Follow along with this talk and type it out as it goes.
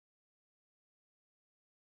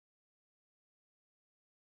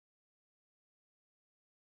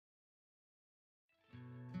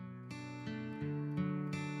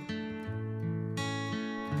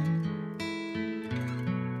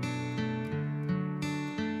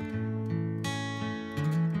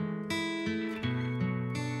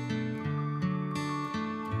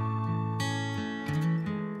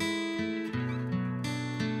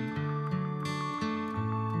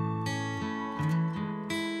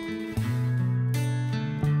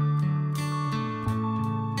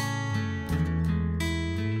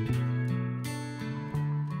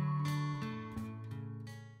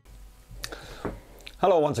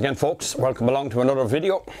Hello once again folks, welcome along to another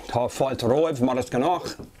video.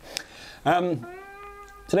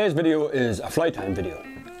 Today's video is a fly tying video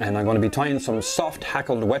and I'm going to be tying some soft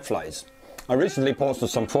hackled wet flies. I recently posted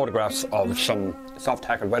some photographs of some soft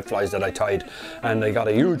hackled wet flies that I tied and I got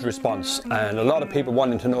a huge response and a lot of people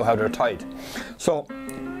wanting to know how they're tied. So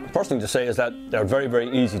first thing to say is that they're very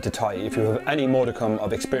easy to tie. If you have any modicum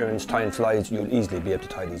of experience tying flies, you'll easily be able to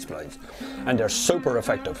tie these flies and they're super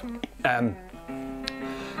effective.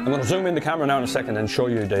 I'm going to zoom in the camera now in a second and show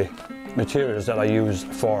you the materials that I use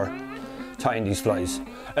for tying these flies.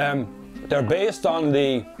 They're based on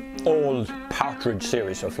the old partridge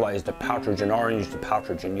series of flies, the partridge in orange, the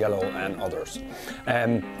partridge in yellow and others.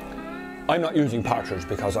 I'm not using partridge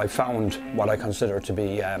because I found what I consider to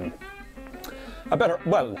be a better,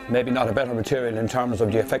 well, maybe not a better material in terms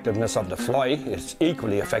of the effectiveness of the fly. It's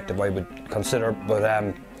equally effective I would consider,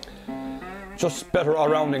 but just better all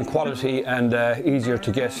round in quality and easier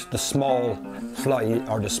to get the small fly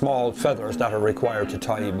or the small feathers that are required to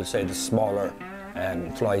tie, we'll say the smaller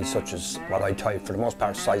flies such as what I tie for the most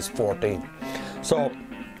part size 14. So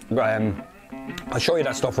I'll show you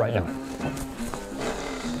that stuff right now.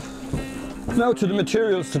 Now to the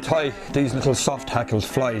materials to tie these little soft hackled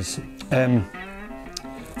flies.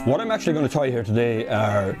 What I'm actually going to tie here today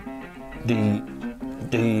are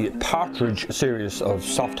the partridge series of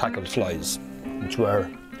soft hackled flies, which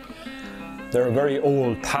they're a very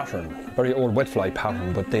old pattern, very old wet fly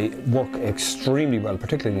pattern, but they work extremely well,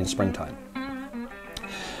 particularly in springtime.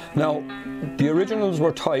 Now, the originals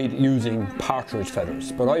were tied using partridge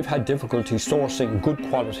feathers, but I've had difficulty sourcing good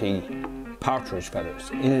quality partridge feathers,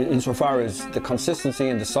 insofar as the consistency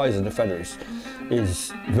and the size of the feathers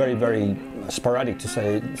is very sporadic, to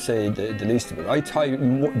say the least of it. I tie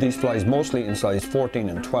these flies mostly in size 14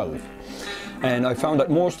 and 12, and I found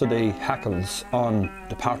that most of the hackles on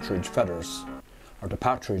the partridge feathers, or the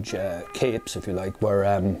partridge capes if you like,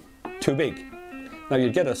 were too big. Now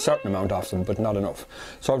you'd get a certain amount of them, but not enough.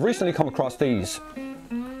 So I've recently come across these.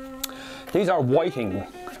 These are whiting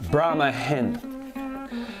Brahma hen,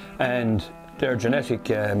 and they're genetic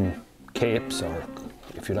capes, or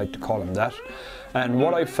if you like to call them that. And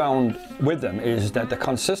what I found with them is that the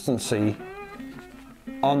consistency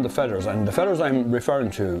on the feathers, and the feathers I'm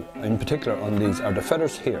referring to in particular on these are the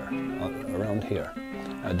feathers here, around here,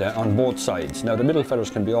 on both sides. Now the middle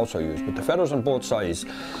feathers can be also used, but the feathers on both sides,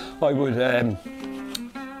 I would,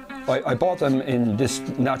 I bought them in this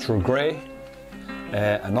natural grey,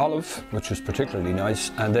 an olive, which was particularly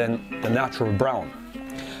nice, and then the natural brown.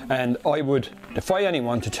 And I would defy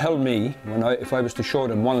anyone to tell me, if I was to show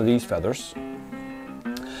them one of these feathers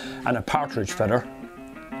and a partridge feather,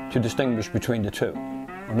 to distinguish between the two.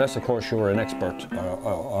 Unless of course you're an expert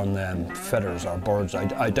on feathers or birds.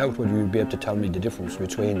 I doubt whether you'd be able to tell me the difference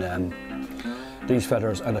between these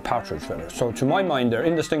feathers and a partridge feather. So to my mind they're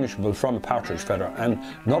indistinguishable from a partridge feather, and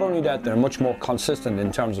not only that, they're much more consistent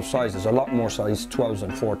in terms of size. There's a lot more size 12s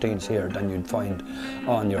and 14s here than you'd find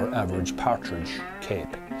on your average partridge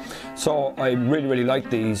cape. So I really like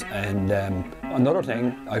these, and another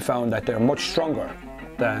thing, I found that they're much stronger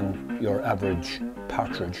than your average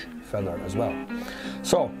partridge feather as well.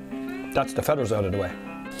 So that's the feathers out of the way.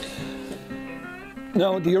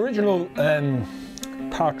 Now the original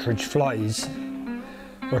partridge flies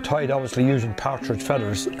were tied obviously using partridge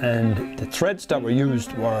feathers, and the threads that were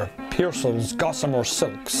used were Pearsall's gossamer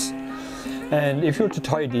silks. And if you were to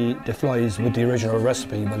tie the flies with the original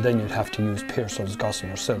recipe, well then you'd have to use Pearsall's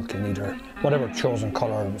gossamer silk in either whatever chosen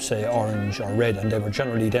colour, say orange or red, and they were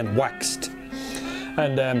generally then waxed.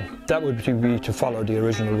 And that would be to follow the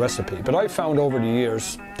original recipe. But I found over the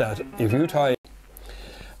years that if you tie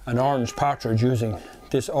an orange partridge using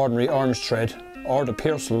this ordinary orange thread or the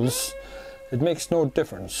Pearsall's, it makes no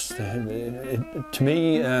difference. To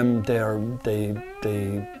me,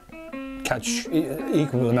 they catch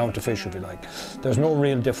equal amount of fish, if you like. There's no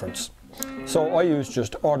real difference. So I use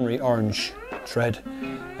just ordinary orange thread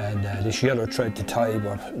and this yellow thread to tie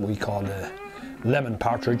what we call the lemon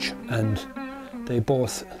partridge, and they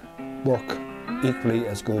both work equally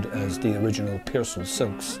as good as the original Pearsall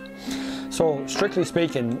silks. So strictly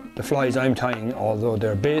speaking, the flies I'm tying, although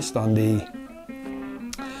they're based on the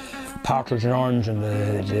partridge and orange and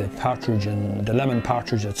the partridge and the lemon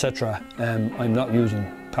partridge, etc., I'm not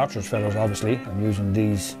using partridge feathers obviously. I'm using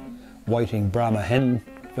these whiting Brahma hen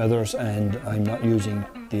feathers, and I'm not using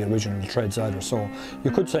the original threads either. So you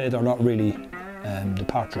could say they're not really the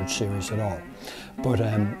partridge series at all, but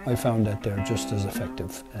I found that they're just as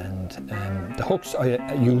effective. And the hooks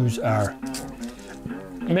I use are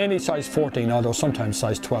mainly size 14, although sometimes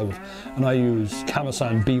size 12, and I use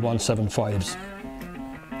Camasan B175s.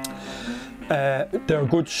 They're a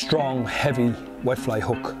good, strong, heavy wet fly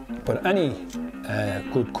hook, but any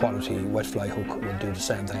good quality wet fly hook will do the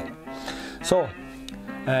same thing. So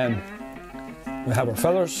we have our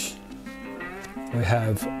feathers, we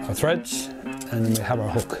have our threads, and then we have our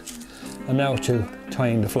hook. And now to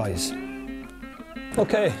tying the flies.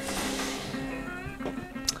 Okay,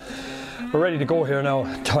 we're ready to go here now.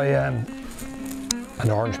 Tie an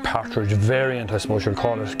orange partridge variant, I suppose you'll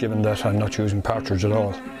call it, given that I'm not using partridge at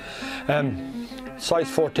all. Size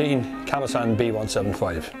 14 Camasan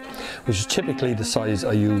B175, which is typically the size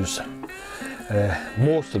I use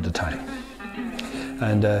most of the time.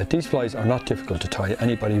 And these flies are not difficult to tie.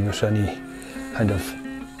 Anybody with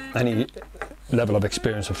any level of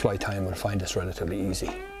experience of fly tying will find this relatively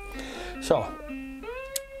easy. So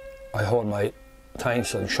I hold my tying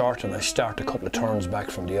silk short and I start a couple of turns back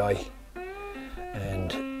from the eye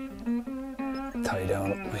and tie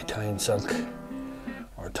down my tying silk,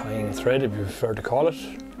 or tying thread if you prefer to call it,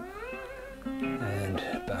 and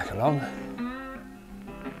back along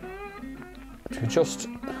to just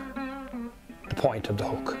the point of the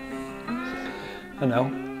hook. And now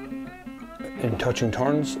in touching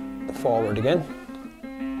turns, forward again,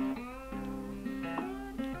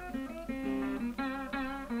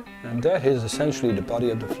 and that is essentially the body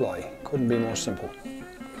of the fly. Couldn't be more simple.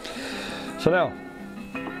 So now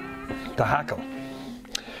the hackle.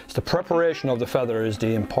 So the preparation of the feather is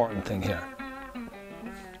the important thing here.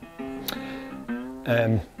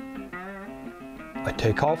 I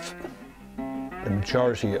take off the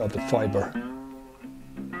majority of the fibre.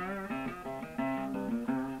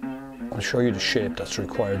 I'll show you the shape that's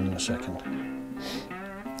required in a second.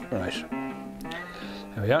 Right,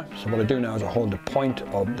 there we are. So what I do now is I hold the point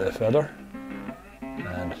of the feather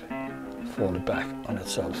and fold it back on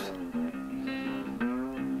itself.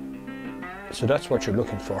 So that's what you're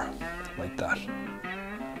looking for, like that.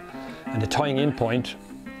 And the tying in point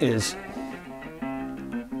is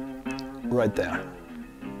right there.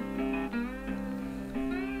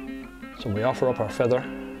 So we offer up our feather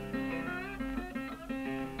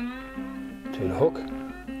to the hook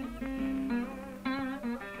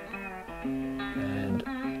and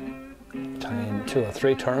tie in 2 or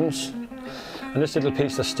 3 turns. And this little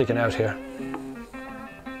piece that's sticking out here,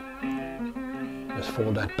 just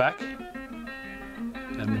fold that back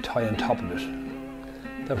and we tie on top of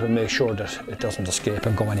it. That will make sure that it doesn't escape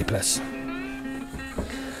and go any place.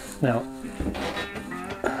 Now,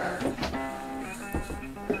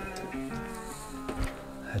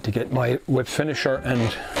 I had to get my whip finisher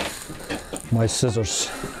and my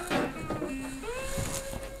scissors.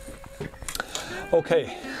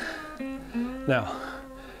 Okay, now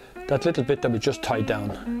that little bit that we just tied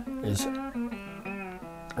down is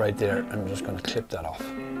right there. I'm just going to clip that off.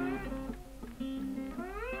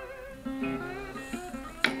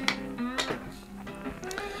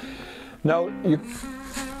 Now,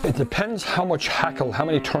 it depends how much hackle, how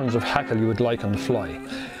many turns of hackle you would like on the fly.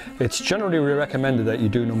 It's generally recommended that you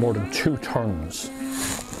do no more than 2 turns.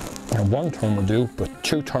 Now, 1 turn will do, but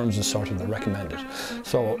 2 turns is sort of the recommended.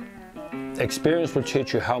 So experience will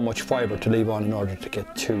teach you how much fibre to leave on in order to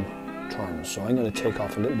get 2 turns. So I'm going to take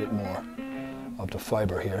off a little bit more of the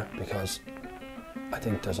fibre here because I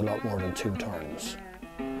think there's a lot more than 2 turns.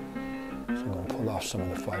 So I'm going to pull off some of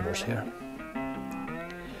the fibres here.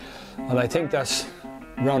 And I think that's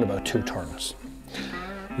round about 2 turns.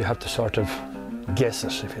 You have to sort of guess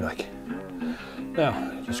it, if you like. Now,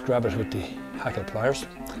 just grab it with the hackle pliers,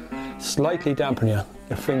 slightly dampen your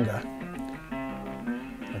finger,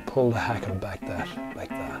 and pull the hackle back like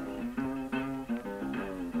that.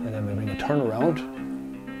 And then we bring a turn around.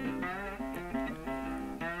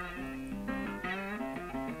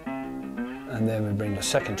 And then we bring the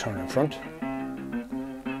second turn in front.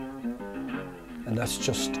 And that's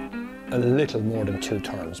just a little more than 2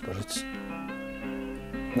 turns, but it's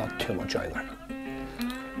not too much either.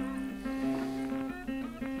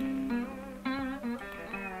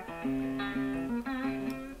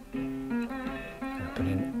 And put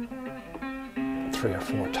in 3 or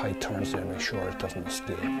 4 tight turns there, make sure it doesn't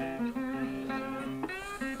escape.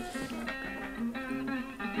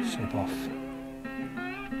 Snip off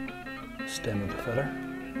the stem of the feather.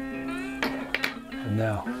 And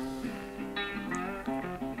now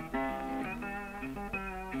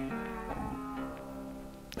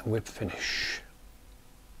whip finish.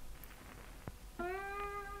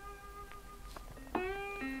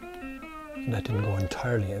 That didn't go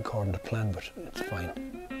entirely according to plan, but it's fine.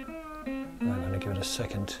 Now I'm going to give it a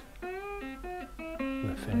second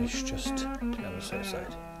whip finish just to be on the safe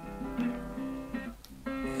side.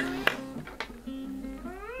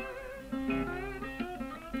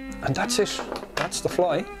 And that's it. That's the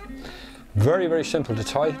fly. Very, very simple to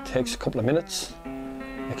tie, takes a couple of minutes.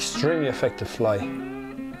 Extremely effective fly.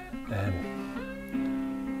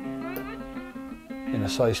 In a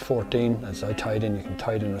size 14, as I tied in, you can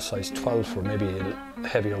tie it in a size 12 for maybe a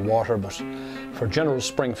heavier water, but for general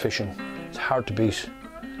spring fishing, it's hard to beat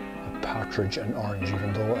a partridge and orange,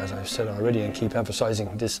 even though, as I've said already and keep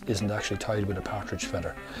emphasizing, this isn't actually tied with a partridge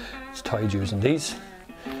feather. It's tied using these,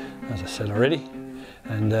 as I said already,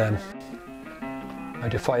 and I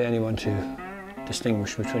defy anyone to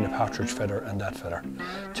distinguish between a partridge feather and that feather.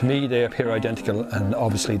 To me, they appear identical, and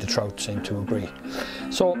obviously the trout seem to agree.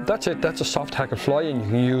 So that's it. That's a soft hackle fly, and you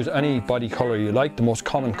can use any body color you like. The most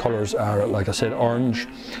common colors are, like I said, orange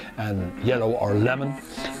and yellow or lemon.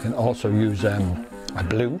 You can also use a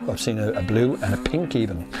blue. I've seen a blue and a pink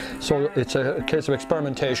even. So it's a case of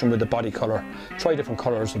experimentation with the body color. Try different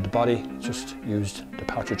colors of the body. Just used the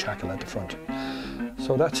partridge hackle at the front.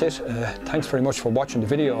 So that's it. Thanks very much for watching the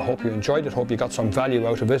video. I hope you enjoyed it. Hope you got some value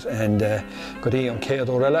out of it. And good on Céad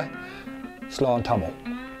O'Rella. Slán Tamó.